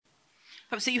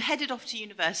So you headed off to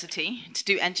university to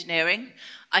do engineering.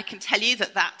 I can tell you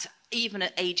that even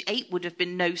at age 8 would have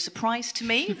been no surprise to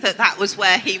me that was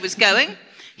where he was going.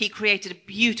 He created a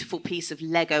beautiful piece of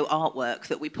Lego artwork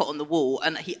that we put on the wall,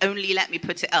 and he only let me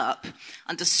put it up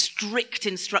under strict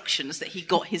instructions that he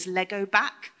got his Lego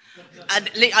back. And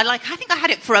I think I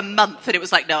had it for a month, and it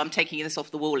was like, no, I'm taking this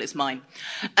off the wall, it's mine.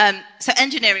 So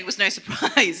engineering was no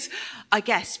surprise, I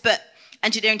guess, but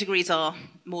engineering degrees are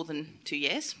more than 2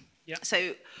 years. Yeah.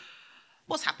 So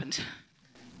what's happened?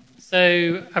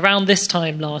 So around this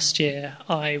time last year,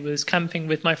 I was camping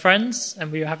with my friends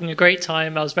and we were having a great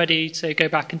time. I was ready to go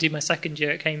back and do my second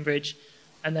year at Cambridge.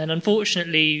 And then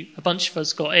unfortunately, a bunch of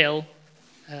us got ill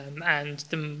and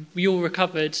then we all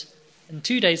recovered. And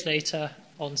 2 days later,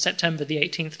 on September the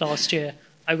 18th last year,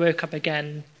 I woke up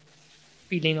again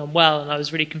feeling unwell and I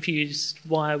was really confused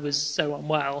why I was so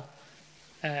unwell.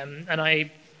 And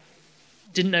I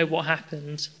didn't know what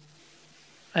happened.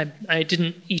 I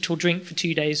didn't eat or drink for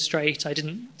 2 days straight. I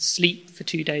didn't sleep for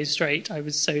 2 days straight. I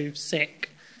was so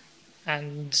sick.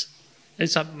 And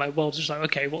it's like my world was just like,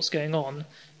 okay, what's going on?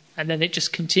 And then it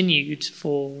just continued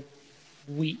for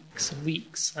weeks and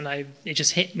weeks. And it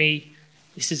just hit me,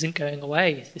 this isn't going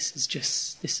away. This has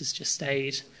just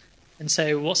stayed. And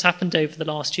so what's happened over the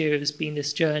last year has been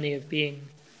this journey of being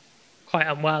quite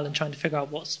unwell and trying to figure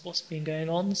out what's been going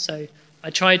on. So I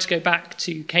tried to go back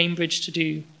to Cambridge to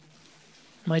do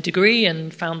my degree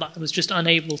and found that I was just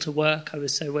unable to work. I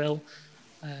was so ill.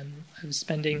 I was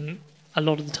spending a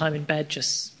lot of the time in bed,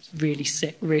 just really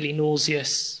sick, really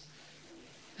nauseous,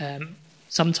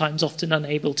 sometimes often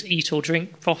unable to eat or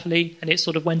drink properly, and it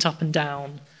sort of went up and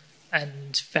down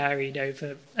and varied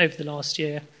over the last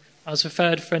year. I was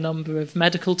referred for a number of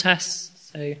medical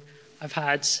tests, so I've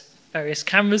had various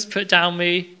cameras put down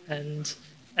me and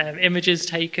images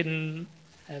taken,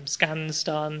 scans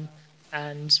done,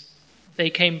 and they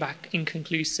came back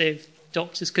inconclusive.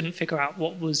 Doctors couldn't figure out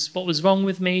what was wrong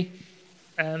with me.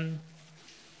 And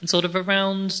sort of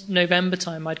around November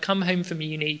time, I'd come home from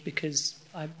uni because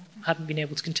I hadn't been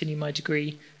able to continue my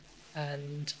degree,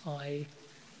 and I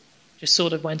just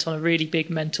sort of went on a really big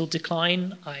mental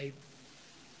decline. I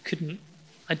didn't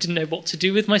know what to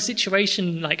do with my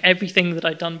situation. Like everything that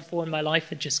I'd done before in my life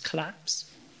had just collapsed.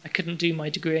 I couldn't do my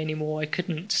degree anymore. I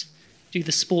couldn't do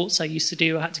the sports I used to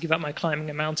do. I had to give up my climbing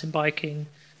and mountain biking.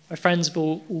 My friends have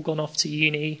all gone off to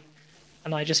uni,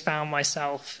 and I just found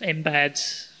myself in bed,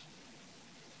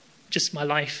 just my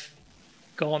life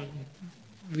gone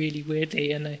really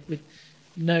weirdly, and with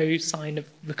no sign of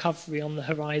recovery on the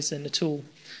horizon at all.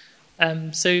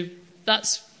 So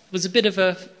that was a bit of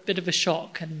a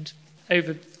shock, and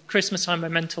over Christmas time my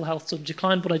mental health sort of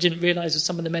declined. What I didn't realise was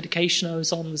some of the medication I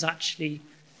was on was actually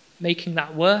making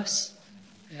that worse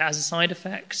as a side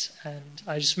effect. And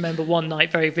I just remember one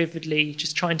night very vividly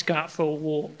just trying to go out for a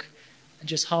walk, and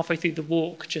just halfway through the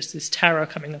walk, just this terror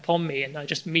coming upon me, and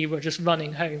we were just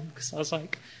running home because I was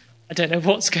like, I don't know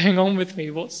what's going on with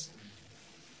me, what's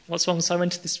wrong. So I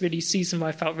went to this really season where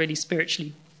I felt really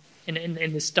spiritually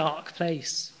in this dark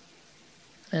place,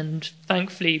 and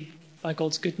thankfully by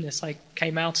God's goodness I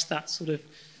came out of that sort of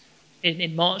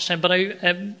in March time. But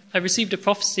I received a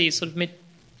prophecy sort of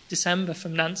mid-December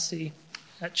from Nancy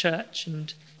at church,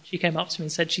 and she came up to me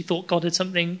and said she thought God had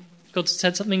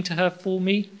said something to her for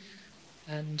me,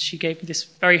 and she gave me this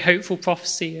very hopeful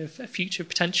prophecy of a future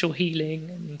potential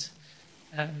healing,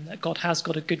 and that God has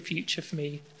got a good future for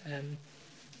me,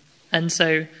 and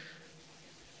so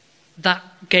that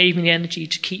gave me the energy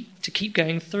to keep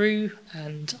going through.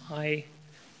 And I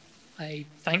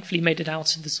thankfully made it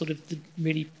out of the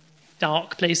really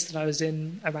dark place that I was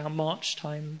in around March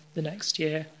time the next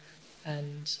year,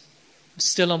 and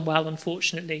still unwell,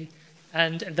 unfortunately.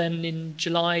 And then in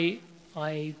July,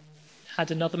 I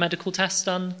had another medical test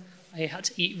done. I had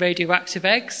to eat radioactive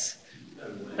eggs.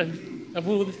 And of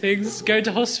all the things, go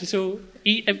to hospital,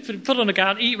 put on a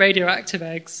gown, eat radioactive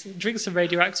eggs, drink some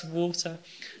radioactive water.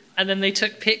 And then they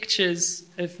took pictures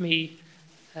of me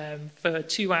for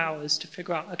 2 hours to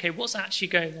figure out, okay, what's actually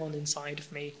going on inside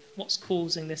of me? What's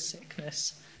causing this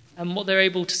sickness? And what they're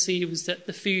able to see was that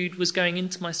the food was going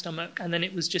into my stomach, and then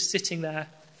it was just sitting there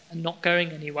and not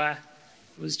going anywhere.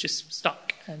 It was just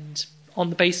stuck. And on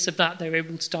the basis of that, they were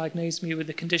able to diagnose me with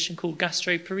a condition called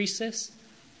gastroparesis,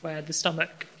 where the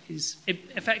stomach it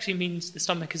effectively means the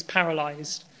stomach is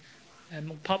paralysed.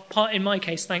 In my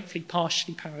case, thankfully,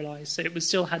 partially paralysed, so it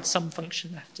still had some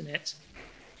function left in it.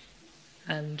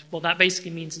 And what that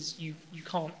basically means is you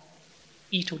can't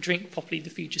eat or drink properly. The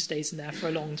food just stays in there for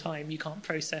a long time. You can't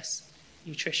process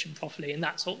nutrition properly, and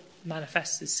that's what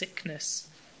manifests as sickness.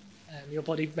 Your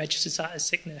body registers that as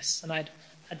sickness. And I'd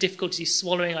had difficulty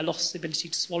swallowing. I lost the ability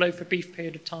to swallow for a brief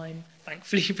period of time.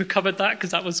 Thankfully, recovered that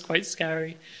because that was quite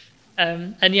scary.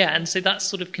 And so that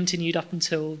sort of continued up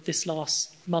until this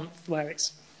last month, where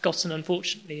it's gotten,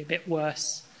 unfortunately, a bit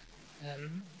worse.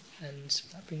 And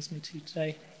that brings me to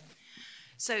today.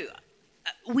 So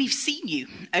we've seen you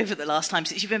over the last time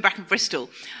since you've been back in Bristol.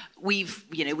 We've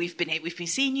been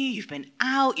seeing you. You've been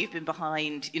out. You've been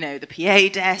behind, the PA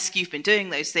desk. You've been doing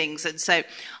those things. And so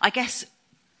I guess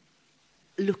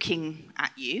looking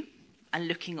at you and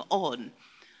looking on,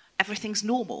 everything's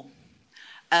normal.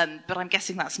 But I'm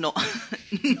guessing that's not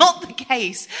not the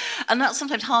case. And that's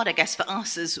sometimes hard, I guess, for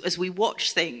us as we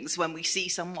watch things, when we see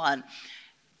someone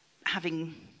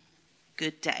having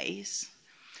good days,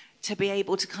 to be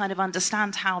able to kind of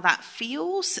understand how that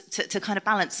feels, to kind of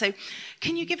balance. So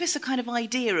can you give us a kind of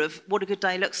idea of what a good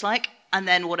day looks like, and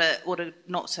then what a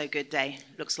not so good day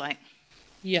looks like?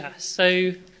 Yeah,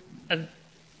 so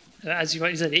as you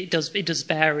rightly said, it does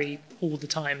vary all the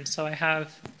time. So I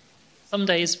have some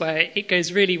days where it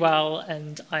goes really well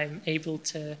and I'm able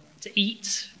to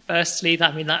eat. Firstly,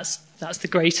 that's the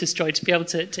greatest joy, to be able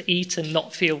to eat and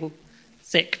not feel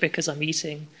sick because I'm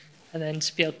eating, and then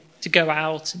to be able to go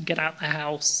out and get out the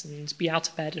house and be out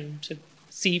of bed and to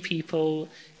see people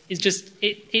is just,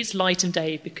 it's light and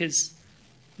day, because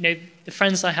the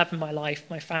friends I have in my life,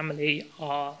 my family,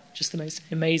 are just the most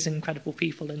amazing, incredible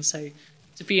people. And so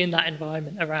to be in that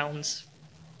environment around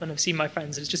when I've seen my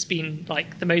friends, it's just been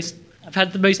like in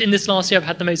this last year, I've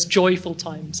had the most joyful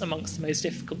times amongst the most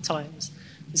difficult times.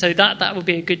 And so that would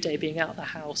be a good day, being out of the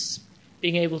house,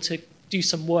 being able to do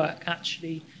some work,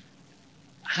 actually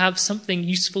have something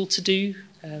useful to do,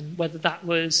 whether that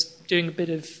was doing a bit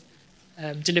of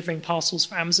delivering parcels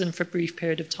for Amazon for a brief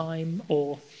period of time,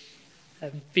 or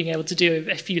being able to do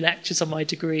a few lectures on my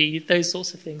degree, those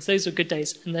sorts of things. Those were good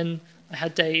days. And then I've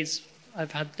had days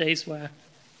where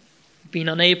I've been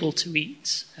unable to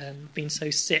eat, been so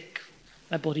sick,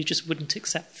 my body just wouldn't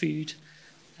accept food,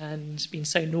 and been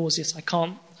so nauseous. I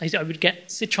would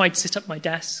try to sit up my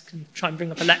desk and try and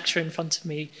bring up a lecture in front of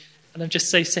me, and I'm just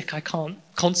so sick I can't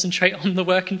concentrate on the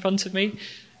work in front of me,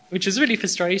 which is really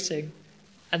frustrating.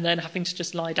 And then having to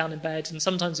just lie down in bed, and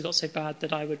sometimes it got so bad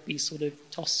that I would be sort of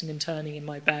tossing and turning in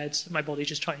my bed, my body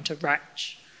just trying to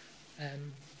retch,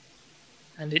 and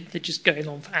it just going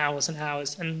on for hours and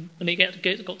hours. And when it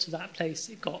got to that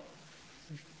place,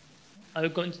 I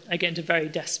get into very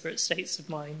desperate states of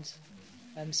mind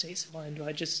where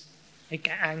I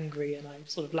get angry and I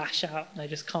sort of lash out, and I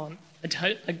just can't.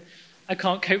 I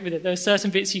can't cope with it. There are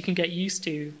certain bits you can get used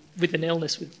to with an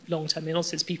illness, with long-term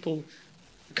illnesses.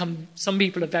 Some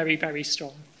people are very, very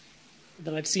strong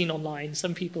that I've seen online.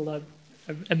 Some people are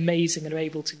amazing and are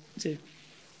able to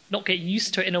not get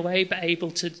used to it in a way, but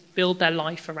able to build their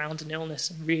life around an illness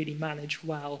and really manage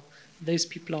well. Those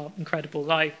people are incredible.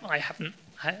 I'm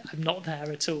not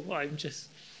there at all.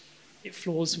 It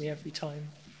floors me every time.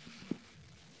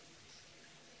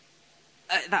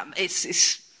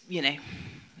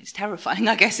 It's terrifying,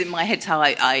 I guess, in my head how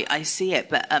I see it.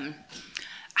 But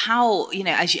how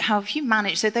have you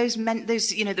managed? So those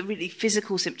the really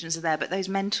physical symptoms are there, but those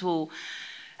mental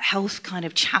health kind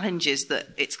of challenges that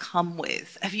it's come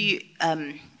with.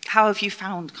 How have you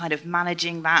found kind of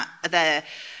managing that? Are there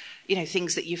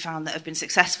things that you found that have been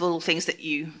successful, things that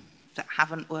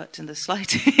haven't worked in the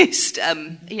slightest? Are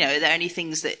there any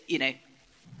things that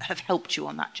have helped you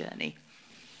on that journey?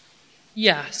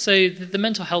 Yeah, so the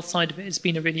mental health side of it has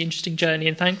been a really interesting journey,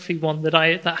 and thankfully one that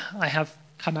I have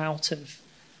come out of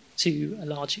to a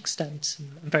large extent,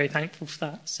 and I'm very thankful for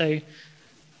that. So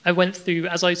I went through,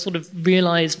 as I sort of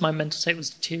realised my mental state was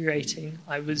deteriorating,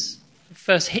 it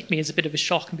first hit me as a bit of a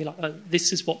shock and be like, oh,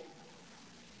 this is what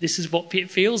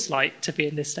it feels like to be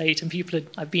in this state. And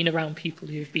I've been around people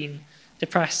who have been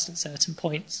depressed at certain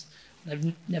points, and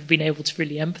I've never been able to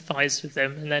really empathise with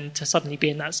them, and then to suddenly be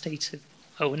in that state of,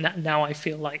 now I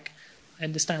feel like I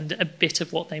understand a bit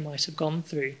of what they might have gone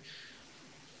through.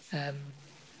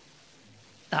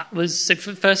 That was, so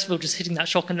first of all, just hitting that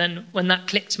shock, and then when that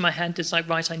clicked in my head, it's like,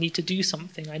 right, I need to do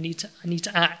something. I need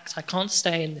to act. I can't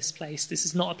stay in this place. This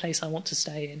is not a place I want to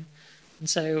stay in. And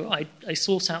so I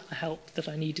sought out the help that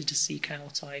I needed to seek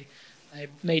out. I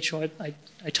made sure I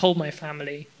told my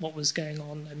family what was going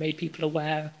on. I made people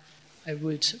aware.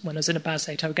 When I was in a bad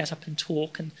state, I would get up and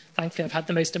talk. And thankfully, I've had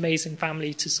the most amazing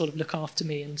family to sort of look after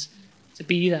me and to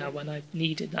be there when I've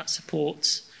needed that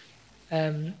support.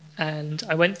 And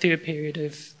I went through a period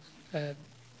of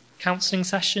counselling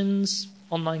sessions,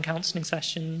 online counselling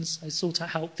sessions. I sought out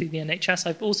help through the NHS.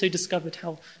 I've also discovered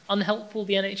how unhelpful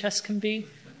the NHS can be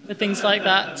for things like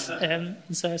that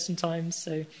in certain times.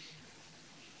 So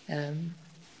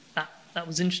that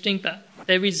was interesting, but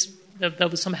there was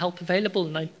some help available,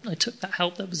 and I took that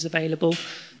help that was available,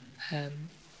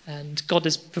 and God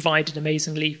has provided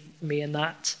amazingly for me in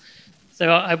that. So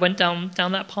I went down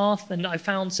that path, and I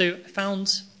found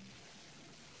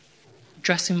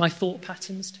addressing my thought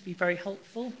patterns to be very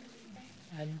helpful,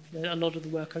 and a lot of the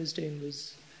work I was doing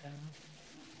was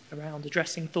around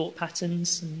addressing thought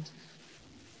patterns and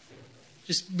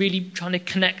just really trying to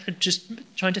connect, just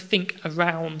trying to think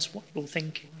around what you're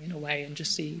thinking in a way, and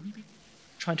just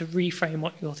trying to reframe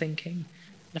what you're thinking.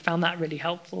 And I found that really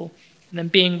helpful. And then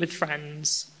being with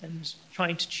friends and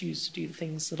trying to choose to do the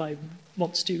things that I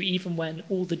want to do, even when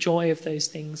all the joy of those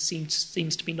things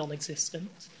seems to be non-existent.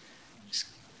 Just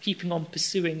keeping on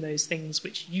pursuing those things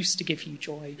which used to give you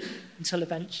joy until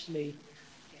eventually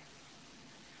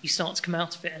you start to come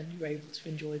out of it and you're able to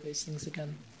enjoy those things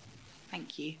again.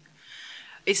 Thank you.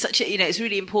 It's such a, it's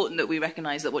really important that we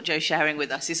recognise that what Joe's sharing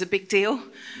with us is a big deal.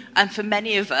 And for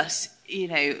many of us,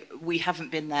 we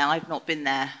haven't been there. I've not been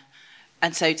there.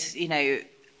 And so, we're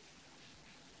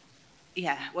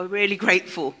really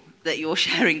grateful that you're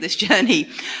sharing this journey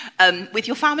with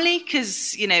your family,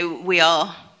 because,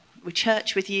 we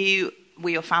church with you,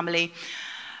 we're your family.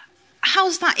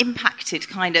 How's that impacted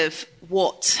kind of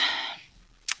what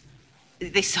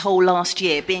this whole last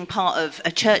year, being part of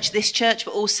a church, this church,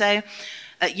 but also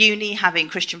at uni, having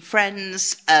Christian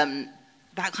friends,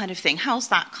 that kind of thing? How's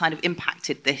that kind of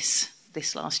impacted this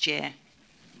last year?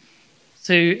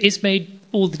 So it's made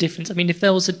all the difference. I mean, if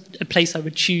there was a place I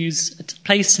would choose, a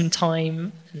place and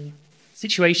time and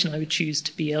situation I would choose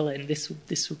to be ill in, this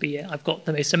would be it. I've got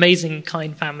the most amazing,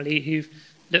 kind family who've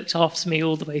looked after me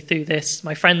all the way through this.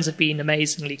 My friends have been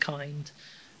amazingly kind.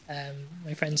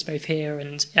 My friends both here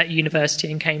and at university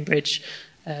in Cambridge.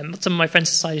 Some of my friends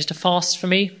decided to fast for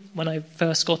me when I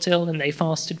first got ill, and they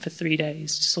fasted for 3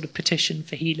 days to sort of petition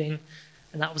for healing.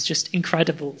 And that was just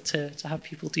incredible to have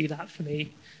people do that for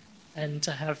me, and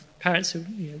to have parents who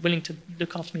are willing to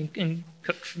look after me and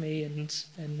cook for me and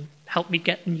help me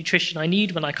get the nutrition I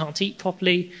need when I can't eat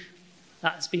properly.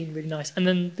 That's been really nice. And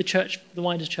then the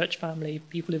wider church family,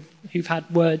 people who've had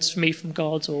words for me from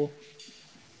God or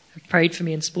have prayed for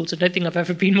me and supported. I don't think I've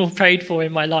ever been more prayed for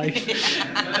in my life.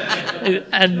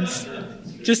 And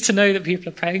just to know that people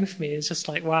are praying for me is just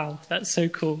like, wow, that's so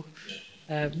cool.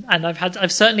 And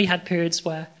I've certainly had periods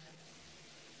where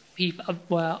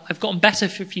I've gotten better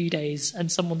for a few days,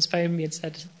 and someone's phoned me and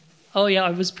said, "Oh yeah,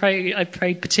 I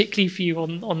prayed particularly for you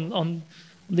on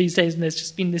these days," and there's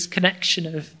just been this connection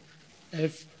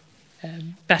of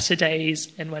better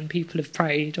days, and when people have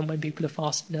prayed and when people have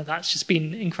fasted. That's just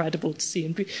been incredible to see,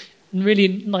 and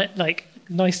really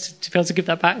nice to be able to give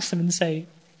that back to them and say,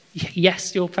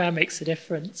 yes, your prayer makes a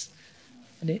difference,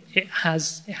 and it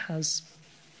has a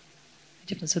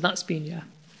difference. So that's been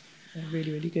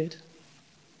really, really good.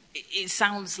 It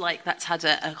sounds like that's had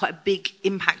quite a big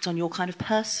impact on your kind of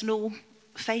personal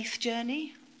faith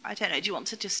journey. I don't know, do you want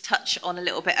to just touch on a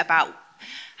little bit about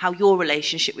how your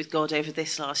relationship with God over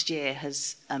this last year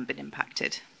has been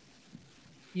impacted?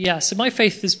 Yeah, so my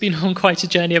faith has been on quite a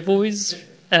journey. I've always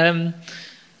done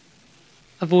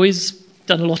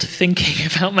a lot of thinking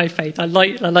about my faith. I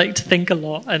like to think a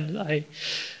lot, and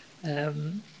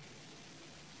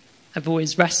I've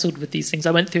always wrestled with these things.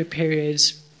 I went through a period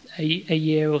a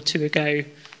year or two ago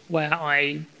where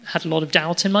I had a lot of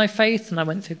doubt in my faith, and I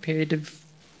went through a period of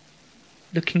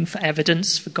looking for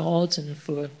evidence for God and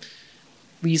for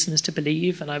reasons to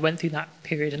believe, and I went through that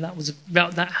period, and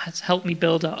that has helped me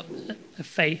build up a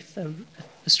faith, a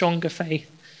stronger faith.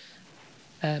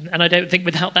 And I don't think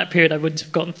without that period I wouldn't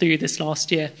have gotten through this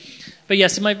last year. But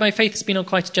yes, so my faith has been on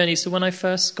quite a journey. So when I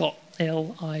first got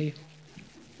ill, I'm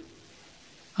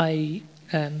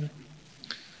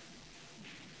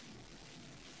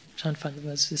trying to find the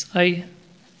words for this.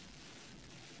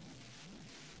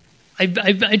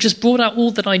 I just brought out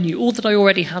all that I knew, all that I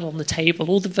already had on the table,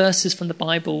 all the verses from the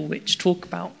Bible which talk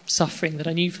about suffering that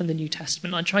I knew from the New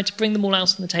Testament. I tried to bring them all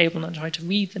out on the table, and I tried to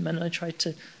read them, and I tried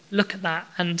to look at that,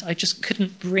 and I just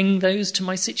couldn't bring those to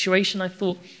my situation. I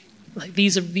thought,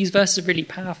 these verses are really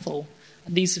powerful,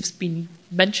 and these have been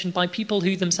mentioned by people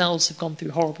who themselves have gone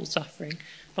through horrible suffering,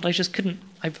 but I just couldn't.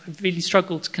 I've really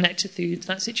struggled to connect it through to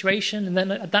that situation. And then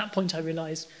at that point I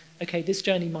realised, okay, this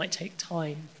journey might take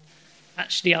time.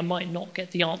 Actually, I might not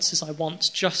get the answers I want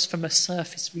just from a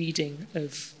surface reading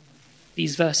of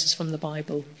these verses from the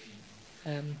Bible.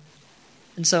 And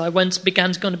so I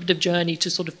began to go on a bit of journey to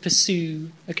sort of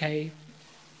pursue, okay,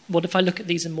 what if I look at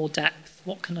these in more depth?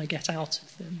 What can I get out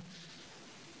of them?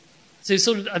 So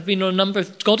I've been on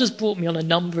God has brought me on a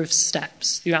number of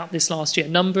steps throughout this last year, a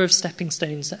number of stepping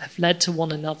stones that have led to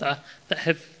one another, that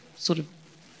have sort of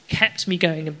kept me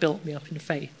going and built me up in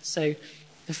faith. So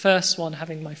the first one,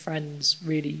 having my friends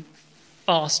really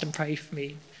fast and pray for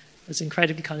me, was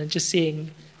incredibly kind, and just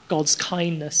seeing God's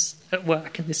kindness at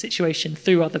work in this situation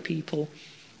through other people.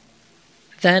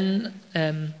 Then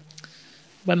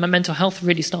when my mental health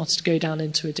really started to go down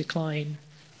into a decline,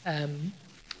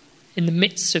 in the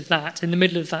midst of that, in the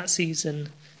middle of that season,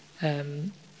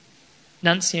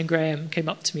 Nancy and Graham came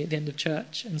up to me at the end of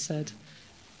church and said,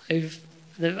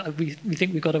 we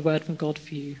think we've got a word from God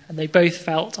for you. And they both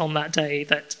felt on that day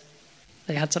that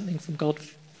they had something from God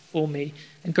for me.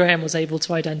 And Graham was able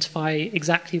to identify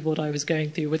exactly what I was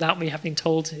going through without me having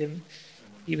told him.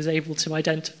 He was able to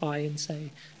identify and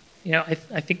say,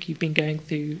 I think you've been going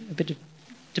through a bit of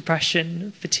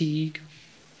depression, fatigue,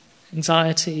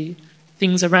 anxiety,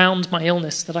 things around my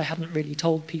illness that I hadn't really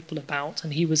told people about.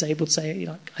 And he was able to say,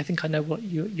 I think I know what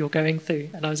you're going through.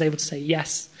 And I was able to say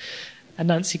yes. And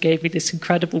Nancy gave me this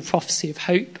incredible prophecy of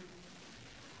hope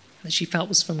that she felt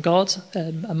was from God,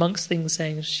 amongst things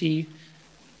saying she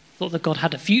thought that God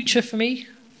had a future for me,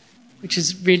 which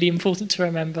is really important to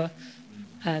remember,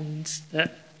 and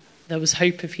that there was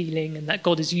hope of healing, and that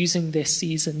God is using this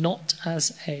season not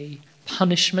as a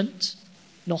punishment,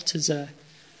 not as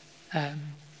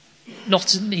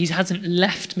he hasn't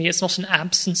left me. It's not an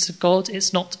absence of God.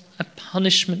 It's not a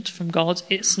punishment from God.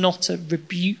 It's not a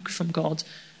rebuke from God,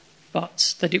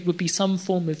 but that it would be some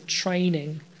form of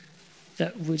training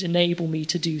that would enable me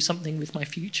to do something with my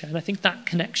future. And I think that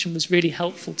connection was really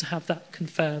helpful to have that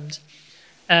confirmed.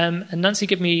 And Nancy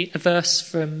gave me a verse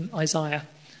from Isaiah,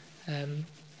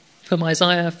 from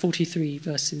Isaiah 43,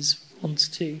 verses 1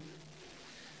 to 2.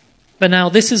 But now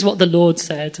this is what the Lord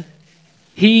said.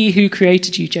 He who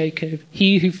created you, Jacob,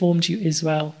 he who formed you,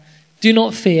 Israel, do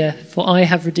not fear, for I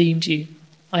have redeemed you.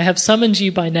 I have summoned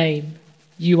you by name.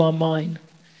 You are mine.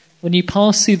 When you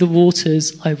pass through the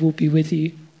waters, I will be with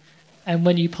you. And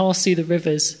when you pass through the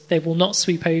rivers, they will not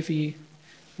sweep over you.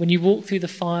 When you walk through the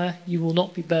fire, you will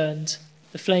not be burned.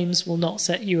 The flames will not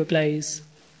set you ablaze.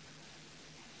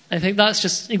 I think that's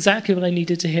just exactly what I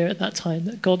needed to hear at that time,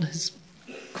 that God has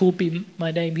called me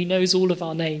my name. He knows all of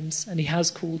our names, and he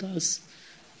has called us,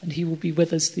 and he will be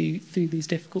with us through these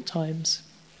difficult times.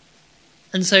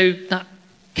 And so that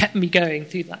kept me going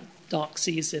through that dark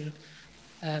season.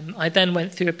 I then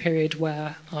went through a period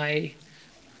where I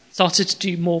started to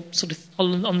do more sort of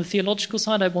on the theological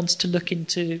side. I wanted to look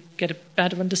into, get a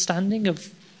better understanding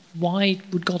of why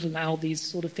would God allow these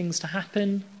sort of things to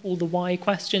happen, all the why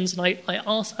questions. And I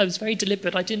was very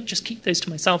deliberate. I didn't just keep those to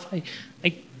myself. I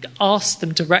asked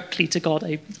them directly to God.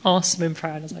 I asked them in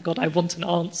prayer, and I was like, God, I want an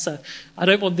answer. I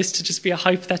don't want this to just be a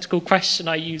hypothetical question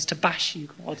I use to bash you,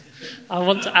 God. I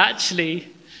want to actually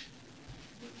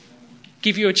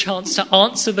give you a chance to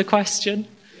answer the question.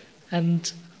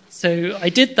 And so I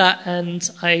did that, and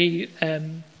I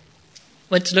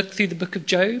went to look through the book of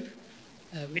Job,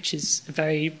 which is a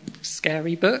very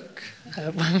scary book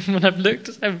when I've looked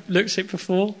at it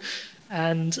before.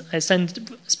 And I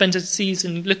spent a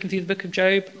season looking through the book of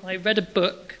Job. I read a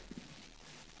book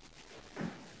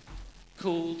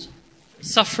called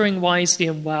Suffering Wisely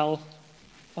and Well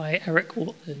by Eric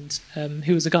Ortland,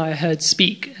 who was a guy I heard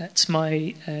speak at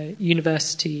my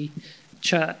university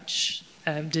church.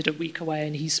 Did a week away,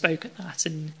 and he spoke at that.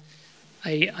 And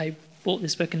I bought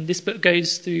this book, and this book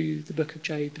goes through the book of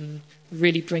Job and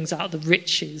really brings out the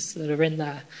riches that are in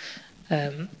there.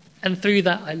 And through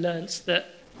that, I learnt that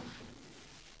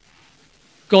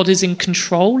God is in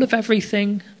control of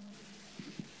everything,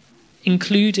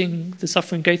 including the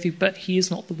suffering go through, but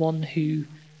he's not one who's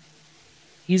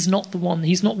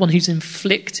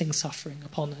inflicting suffering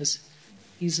upon us.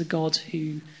 He's a God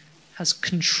who has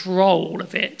control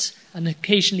of it and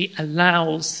occasionally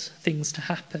allows things to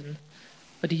happen,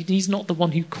 but he's not the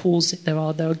one who causes it. There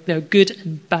are good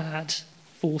and bad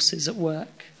forces at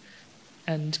work,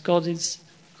 and God has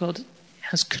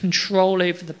control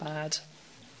over the bad,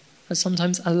 but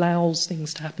sometimes allows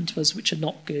things to happen to us which are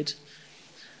not good.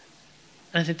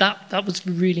 And I think that was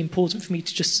really important for me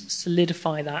to just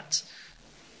solidify that.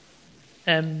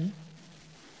 Is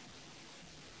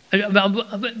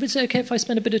it okay if I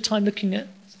spend a bit of time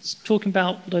talking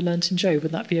about what I learnt in Job?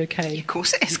 Would that be okay? Of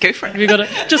course it is. Go for it.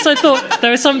 I thought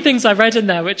there are some things I read in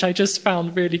there which I just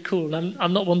found really cool.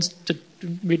 I'm not one to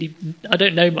really, I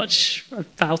don't know much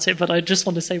about it, but I just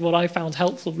want to say what I found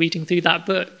helpful reading through that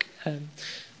book.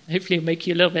 Hopefully it'll make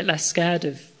you a little bit less scared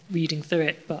of reading through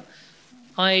it. But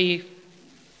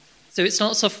so it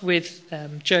starts off with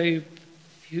Job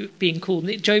being called.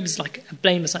 Job is like a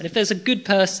blameless man. If there's a good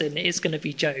person, it's going to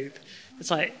be Job.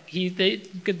 It's like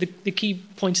the key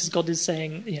point is God is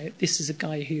saying, this is a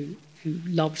guy who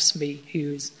loves me,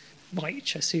 who is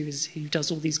righteous, who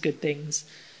does all these good things,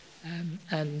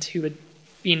 and who had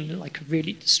been like a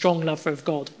really strong lover of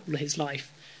God all his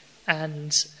life.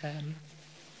 And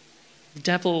the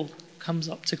devil comes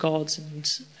up to God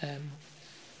and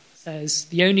says,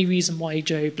 the only reason why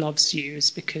Job loves you is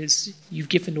because you've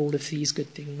given all of these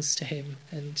good things to him,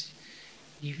 and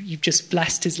you've just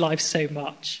blessed his life so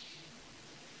much.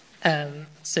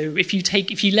 So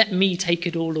if you let me take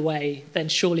it all away, then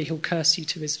surely he'll curse you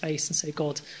to his face. And so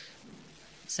God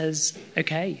says,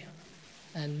 okay.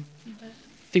 And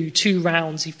through 2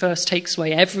 rounds, he first takes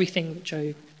away everything that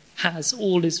Job has,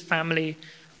 all his family,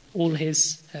 all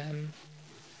his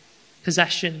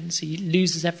possessions. He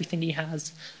loses everything he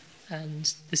has.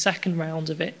 And the second round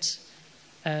of it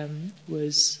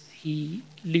was he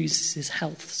loses his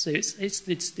health. So it's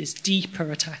this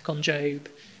deeper attack on Job,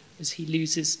 as he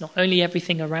loses not only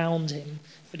everything around him,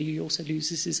 but he also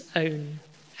loses his own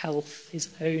health, his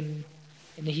own,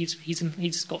 and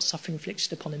he's got suffering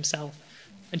inflicted upon himself.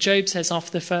 And Job says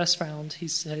after the first round, he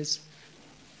says,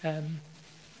 the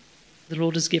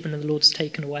Lord has given and the Lord has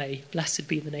taken away. Blessed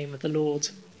be the name of the Lord.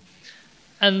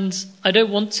 And I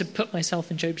don't want to put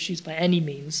myself in Job's shoes by any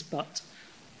means, but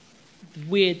the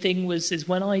weird thing is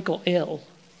when I got ill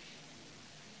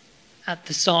at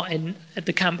the start at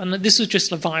the camp, and this was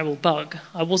just a viral bug.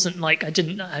 I wasn't like,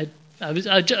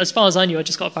 as far as I knew, I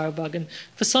just got a viral bug. And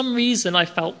for some reason I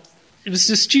felt, it was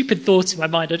a stupid thought in my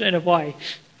mind, I don't know why.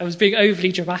 I was being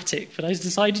overly dramatic, but I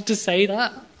decided to say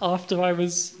that after I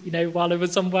was, while I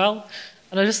was unwell.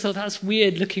 And I just thought that's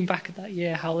weird looking back at that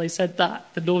year, how they said that.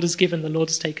 The Lord has given, the Lord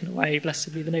has taken away.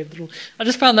 Blessed be the name of the Lord. I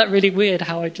just found that really weird,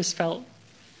 how I just felt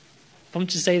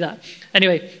pumped to say that.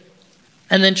 Anyway,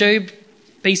 and then Job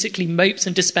basically mopes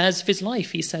and despairs of his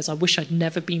life. He says, I wish I'd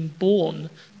never been born,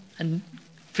 and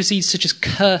proceeds to just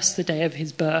curse the day of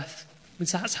his birth,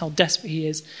 because that's how desperate he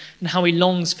is, and how he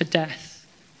longs for death.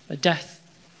 But death,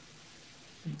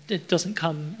 it doesn't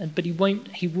come, but he won't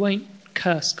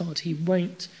curse God. He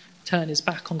won't turn his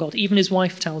back on God. Even his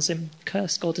wife tells him,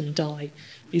 curse God and die.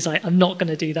 He's like, I'm not going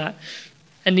to do that.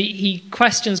 And he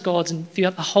questions God, and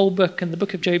throughout the whole book, and the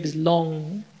book of Job is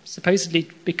long, supposedly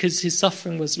because his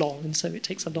suffering was long, and so it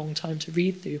takes a long time to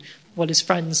read through, while his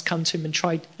friends come to him and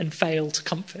try and fail to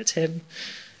comfort him.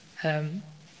 And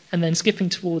then skipping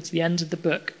towards the end of the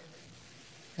book,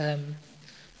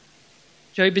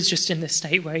 Job is just in this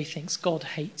state where he thinks, God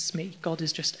hates me. God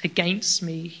is just against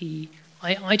me.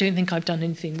 I don't think I've done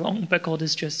anything wrong, but God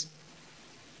is just...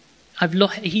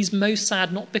 He's most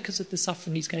sad not because of the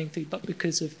suffering he's going through, but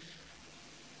because of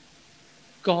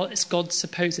God's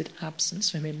supposed absence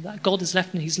from him. That God has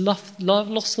left him. He's lost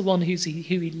the one who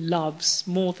he loves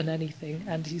more than anything,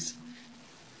 and he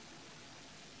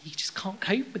just can't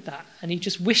cope with that. And he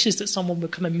just wishes that someone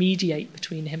would come and mediate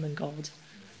between him and God.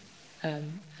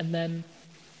 And then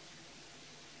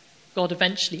God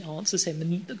eventually answers him,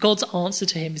 and God's answer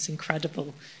to him is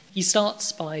incredible.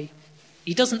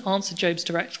 He doesn't answer Job's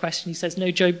direct question. He says, no,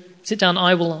 Job, sit down,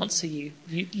 I will answer you.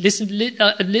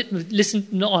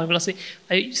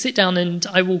 Sit down and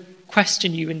I will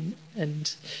question you,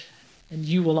 and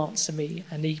you will answer me.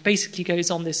 And he basically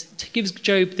goes on gives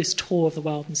Job this tour of the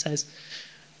world and says,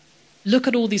 look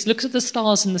at the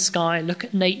stars in the sky, look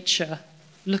at nature,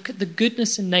 look at the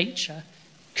goodness in nature.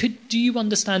 Do you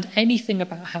understand anything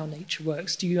about how nature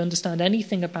works? Do you understand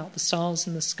anything about the stars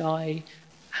in the sky?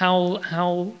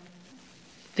 How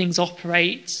things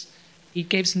operate? He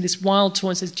gives him this wild tour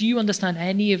and says, do you understand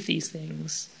any of these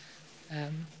things?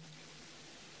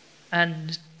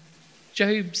 And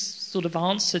Job's sort of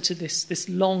answer to this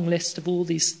long list of all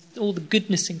the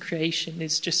goodness in creation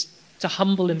is just to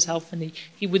humble himself, and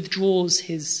he withdraws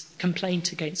his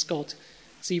complaint against God.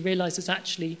 So he realizes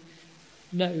actually,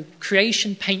 no,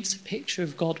 creation paints a picture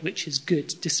of God which is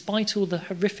good. Despite all the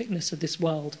horrificness of this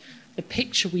world, the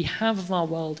picture we have of our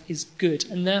world is good,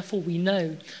 and therefore we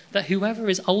know that whoever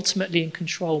is ultimately in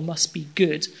control must be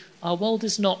good. Our world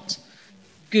is not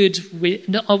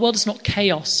our world is not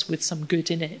chaos with some good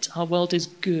in it. Our world is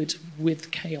good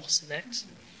with chaos in it.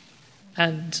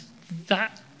 And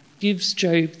that gives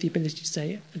Job the ability to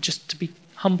say, just to be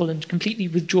humble and completely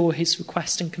withdraw his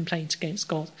request and complaint against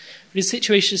God. But his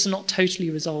situation is not totally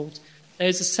resolved.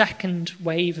 There's a second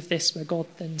wave of this where God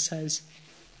then says,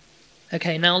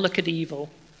 okay, now look at evil.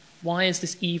 Why is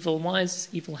this evil? Why is this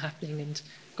evil happening? And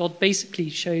God basically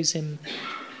shows him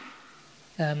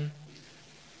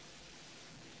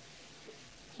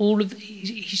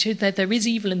he showed that there is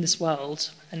evil in this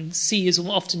world, and sea is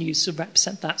often used to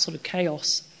represent that sort of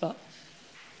chaos. But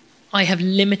I have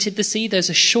limited the sea.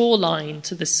 There's a shoreline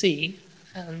to the sea,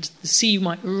 and the sea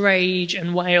might rage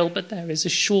and wail, but there is a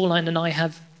shoreline, and I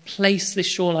have placed this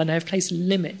shoreline, I have placed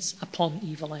limits upon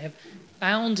evil. I have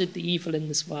bounded the evil in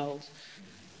this world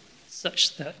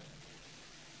such that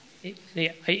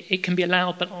it can be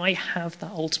allowed, but I have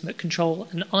that ultimate control,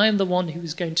 and I am the one who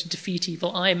is going to defeat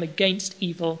evil. I am against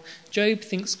evil. Job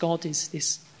thinks God is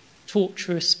this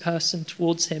torturous person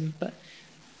towards him, but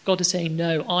God is saying,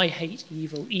 no, I hate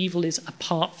evil. Evil is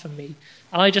apart from me.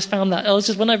 And I just found that,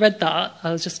 when I read that,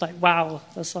 I was just like, wow.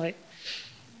 That's like,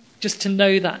 just to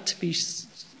know that to be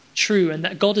true, and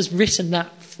that God has written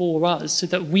that for us so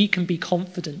that we can be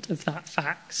confident of that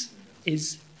fact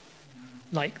is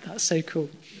like, that's so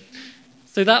cool.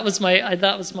 So that was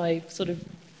my sort of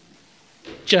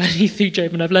journey through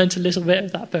Job, and I've learned a little bit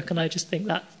of that book, and I just think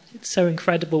that it's so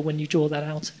incredible when you draw that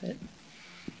out of it.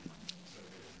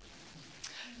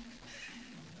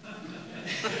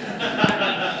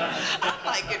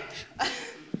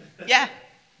 Yeah,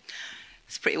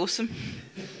 it's pretty awesome.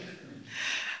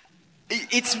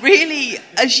 It's really,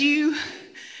 as you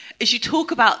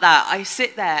talk about that, I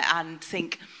sit there and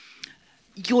think,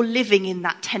 you're living in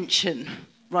that tension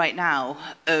right now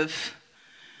of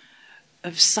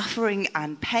suffering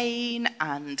and pain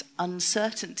and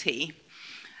uncertainty.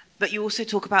 But you also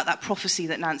talk about that prophecy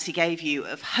that Nancy gave you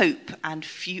of hope and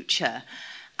future.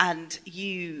 And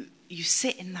you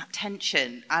sit in that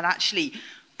tension. And actually,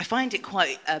 I find it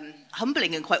quite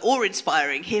humbling and quite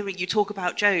awe-inspiring hearing you talk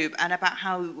about Job and about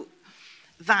how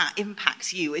that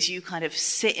impacts you as you kind of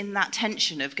sit in that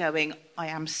tension of going, I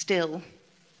am still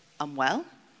unwell.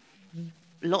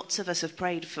 Lots of us have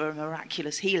prayed for a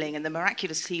miraculous healing, and the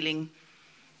miraculous healing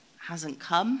hasn't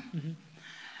come. Mm-hmm.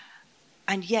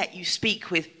 And yet you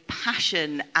speak with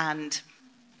passion and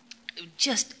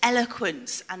just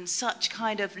eloquence and such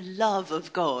kind of love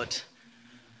of God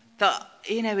that,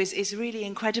 is really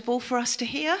incredible for us to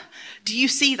hear. Do you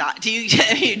see that? Do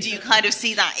you kind of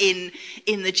see that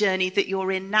in the journey that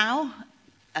you're in now?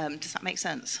 Does that make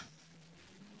sense?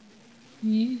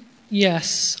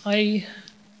 Yes, I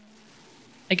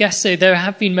guess so. There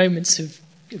have been moments of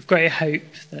great hope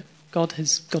that God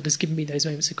has given me those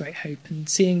moments of great hope, and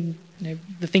seeing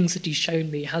the things that He's shown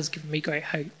me has given me great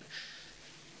hope,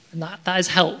 and that has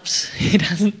helped. It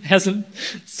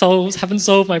haven't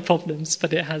solved my problems,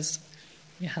 but it has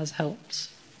helped.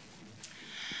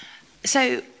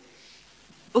 So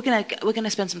we're gonna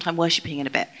spend some time worshipping in a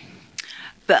bit,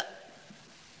 but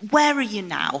where are you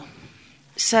now?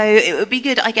 So it would be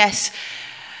good, I guess,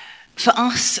 for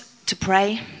us to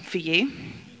pray for you,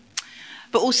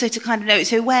 but also to kind of know,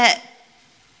 so where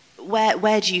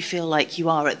do you feel like you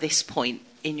are at this point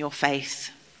in your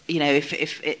faith?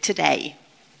 If it, today,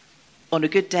 on a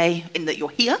good day, in that you're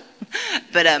here,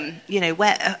 but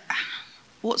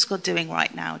what's God doing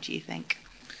right now, do you think?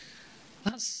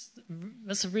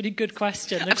 That's a really good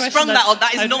question. I've sprung that on.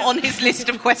 That is not on his list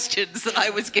of questions that I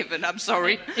was given. I'm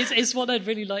sorry. It's what I'd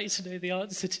really like to know the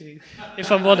answer to,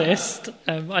 if I'm honest.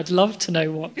 I'd love to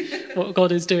know what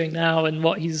God is doing now and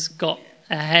what He's got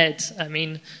ahead. I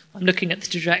mean, I'm looking at the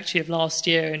trajectory of last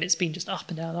year, and it's been just up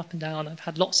and down, up and down. I've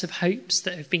had lots of hopes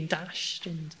that have been dashed,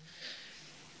 and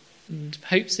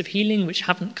hopes of healing which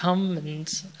haven't come,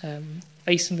 and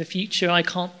facing the future. I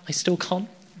still can't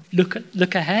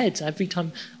look ahead every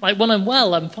time. Like when I'm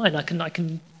well, I'm fine. I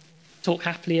can talk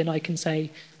happily, and I can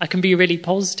say, I can be really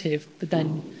positive, but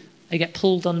then I get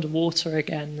pulled underwater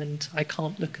again, and I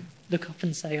can't look up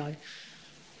and say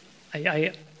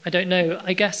I don't know.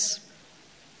 I guess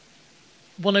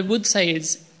what I would say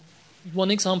is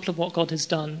one example of what God has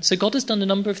done. So God has done a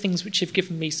number of things which have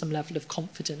given me some level of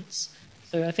confidence.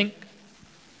 So I think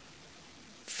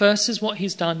first is what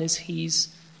He's done is he's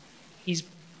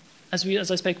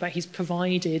as I spoke about, He's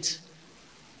provided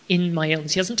in my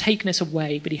illness. He hasn't taken it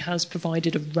away, but He has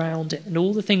provided around it. And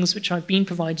all the things which I've been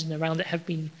providing around it have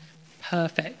been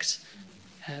perfect.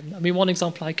 One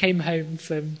example, I came home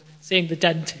from seeing the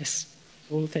dentist,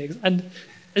 all things. And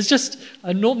it's just,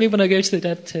 normally when I go to the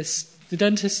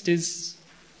dentist is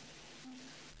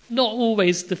not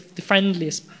always the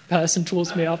friendliest person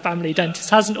towards me. Our family dentist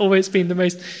hasn't always been the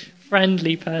most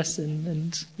friendly person,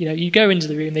 and you go into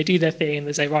the room, they do their thing, and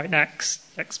they say, right, next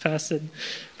person.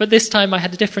 But this time I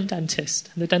had a different dentist,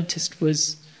 and the dentist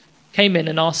came in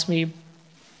and asked me,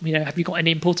 have you got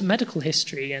any important medical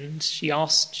history? And she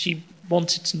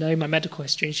wanted to know my medical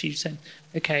history, and she said,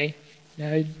 okay,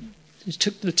 it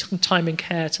took the time and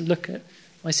care to look at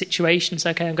my situation.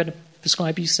 So, okay, I'm going to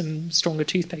prescribe you some stronger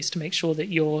toothpaste to make sure that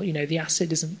the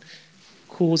acid isn't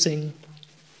causing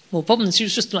more problems. She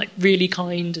was just like really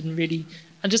kind and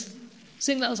just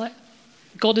seeing that, I was like,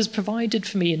 God has provided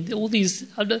for me, and all these.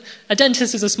 A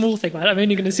dentist is a small thing, right? I'm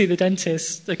only going to see the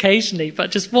dentist occasionally, but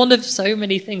just one of so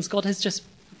many things. God has just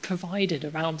provided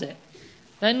around it.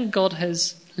 Then God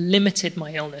has limited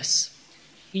my illness.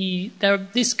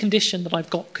 This condition that I've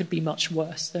got could be much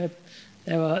worse. There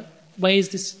are ways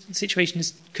this situation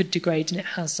could degrade, and it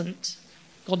hasn't.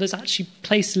 God has actually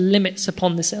placed limits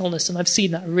upon this illness, and I've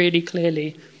seen that really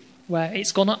clearly, where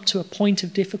it's gone up to a point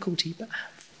of difficulty, but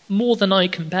more than I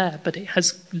can bear, but it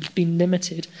has been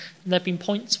limited. And there have been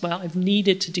points where I've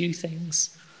needed to do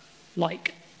things,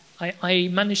 like I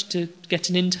managed to get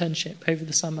an internship over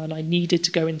the summer, and I needed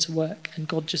to go into work, and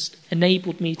God just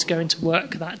enabled me to go into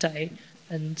work that day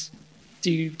and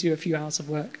do a few hours of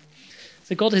work.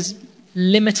 So God has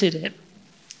limited it.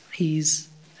 He's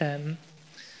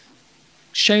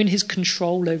shown his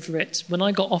control over it. When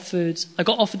I got offered an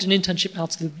internship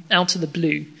out of the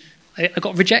blue. I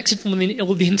got rejected from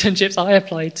all the internships I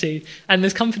applied to, and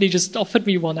this company just offered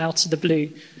me one out of the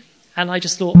blue. And I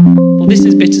just thought, well, this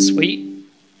is bittersweet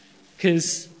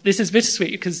because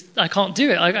I can't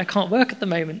do it. I can't work at the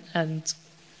moment.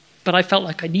 But I felt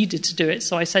like I needed to do it.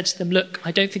 So I said to them, look,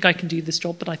 I don't think I can do this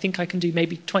job, but I think I can do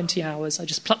maybe 20 hours. I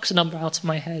just plucked a number out of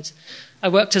my head. I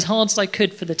worked as hard as I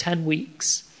could for the 10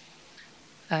 weeks.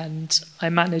 And I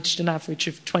managed an average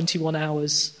of 21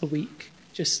 hours a week.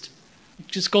 Just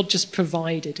God just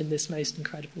provided in this most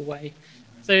incredible way.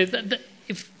 So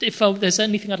if there's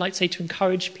anything I'd like to say to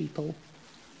encourage people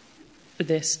for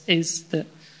this, is that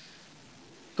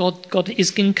God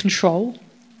is in control.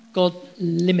 God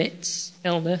limits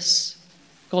illness.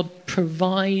 God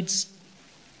provides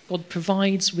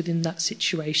within that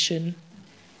situation.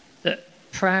 That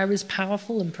prayer is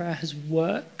powerful and prayer has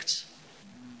worked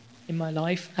in my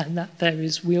life, and that there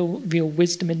is real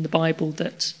wisdom in the Bible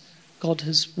that God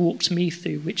has walked me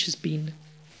through, which has been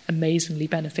amazingly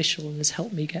beneficial and has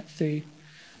helped me get through.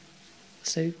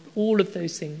 So all of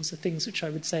those things are things which I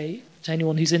would say to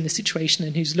anyone who's in this situation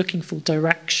and who's looking for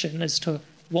direction as to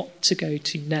what to go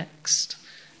to next.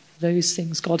 Those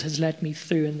things God has led me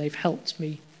through, and they've helped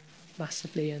me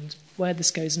massively. And where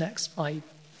this goes next, I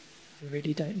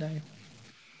really don't know.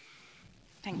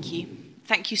 Thank you.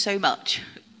 Thank you so much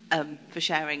for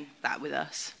sharing that with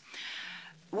us.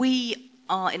 We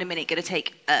are in a minute going to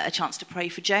take a chance to pray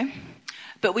for Joe,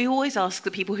 but we always ask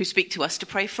the people who speak to us to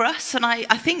pray for us. And I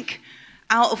think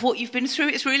out of what you've been through,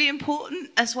 it's really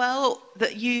important as well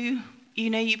that you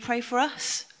pray for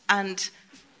us. And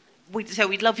so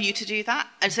we'd love you to do that.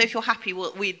 And so if you're happy,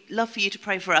 we'd love for you to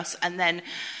pray for us, and then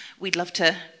we'd love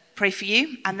to pray for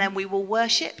you, and then we will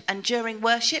worship. And during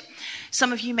worship,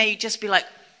 some of you may just be like,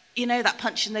 that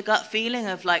punch in the gut feeling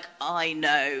of like, I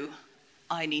know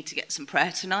I need to get some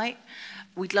prayer tonight.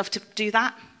 We'd love to do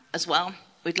that as well.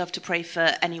 We'd love to pray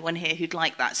for anyone here who'd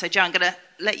like that. So, Joe, I'm going to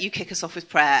let you kick us off with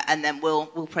prayer, and then we'll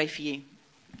pray for you.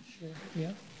 Sure.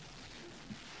 Yeah.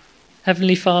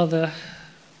 Heavenly Father,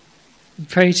 we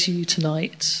pray to you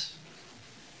tonight,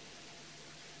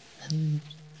 and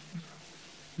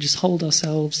just hold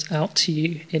ourselves out to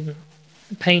you in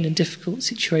pain and difficult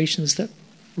situations that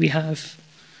we have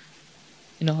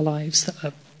in our lives that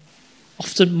are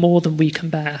often more than we can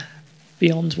bear,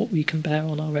 beyond what we can bear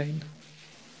on our own.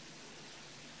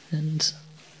 And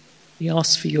we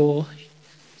ask for your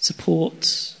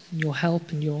support and your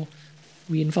help, and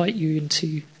we invite you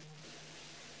into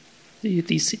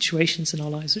these situations in our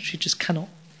lives which we just cannot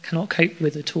cope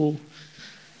with at all.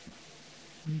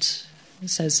 And it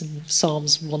says in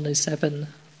Psalms 107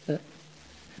 that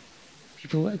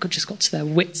people just got to their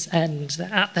wits' end.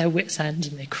 They're at their wits' end,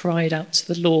 and they cried out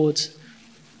to the Lord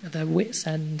at their wits'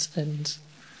 end. And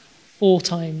 4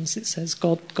 times it says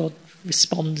God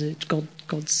responded,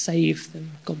 God saved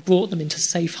them, God brought them into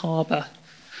safe harbour.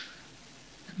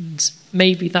 And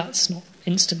maybe that's not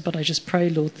instant, but I just pray,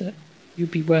 Lord, that you'll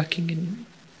be working in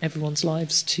everyone's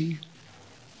lives to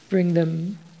bring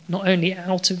them not only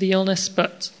out of the illness,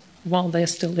 but while they're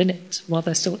still in it, while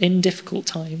they're still in difficult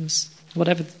times,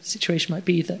 whatever the situation might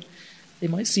be, that they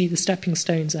might see the stepping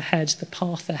stones ahead, the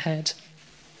path ahead.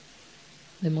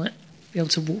 They might be able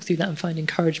to walk through that and find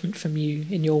encouragement from you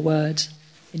in your word,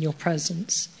 in your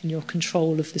presence, in your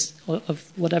control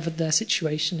of whatever their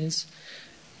situation is,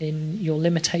 in your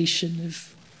limitation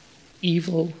of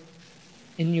evil,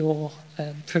 in your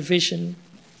provision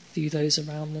through those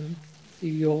around them, through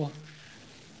your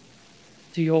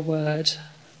word,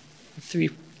 through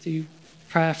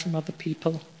prayer from other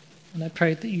people. And I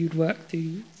pray that you'd work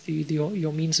through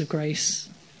your means of grace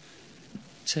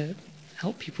to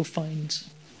help people find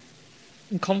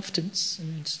confidence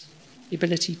and the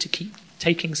ability to keep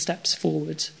taking steps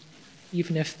forward,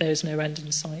 even if there's no end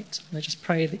in sight. And I just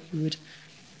pray that you would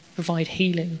provide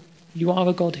healing. You are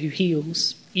a God who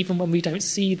heals. Even when we don't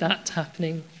see that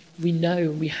happening, we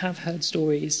know, we have heard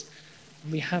stories,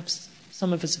 and we have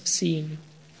some of us have seen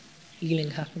healing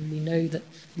happen. We know that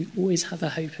we always have a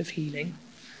hope of healing.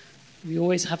 We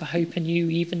always have a hope in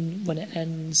you, even when it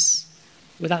ends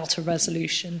without a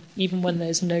resolution. Even when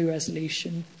there's no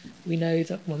resolution, we know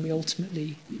that when we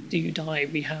ultimately do die,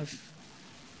 we have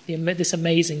this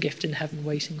amazing gift in heaven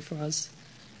waiting for us,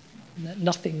 and that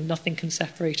nothing can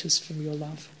separate us from your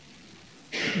love.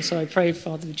 And so I pray,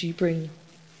 Father, would you bring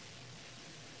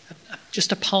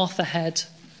just a path ahead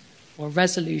or a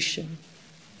resolution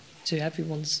to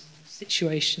everyone's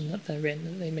situation that they're in,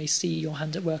 that they may see your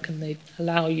hand at work and they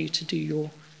allow you to do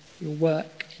your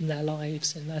work in their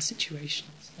lives, in their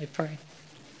situations. I pray.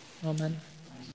 Amen.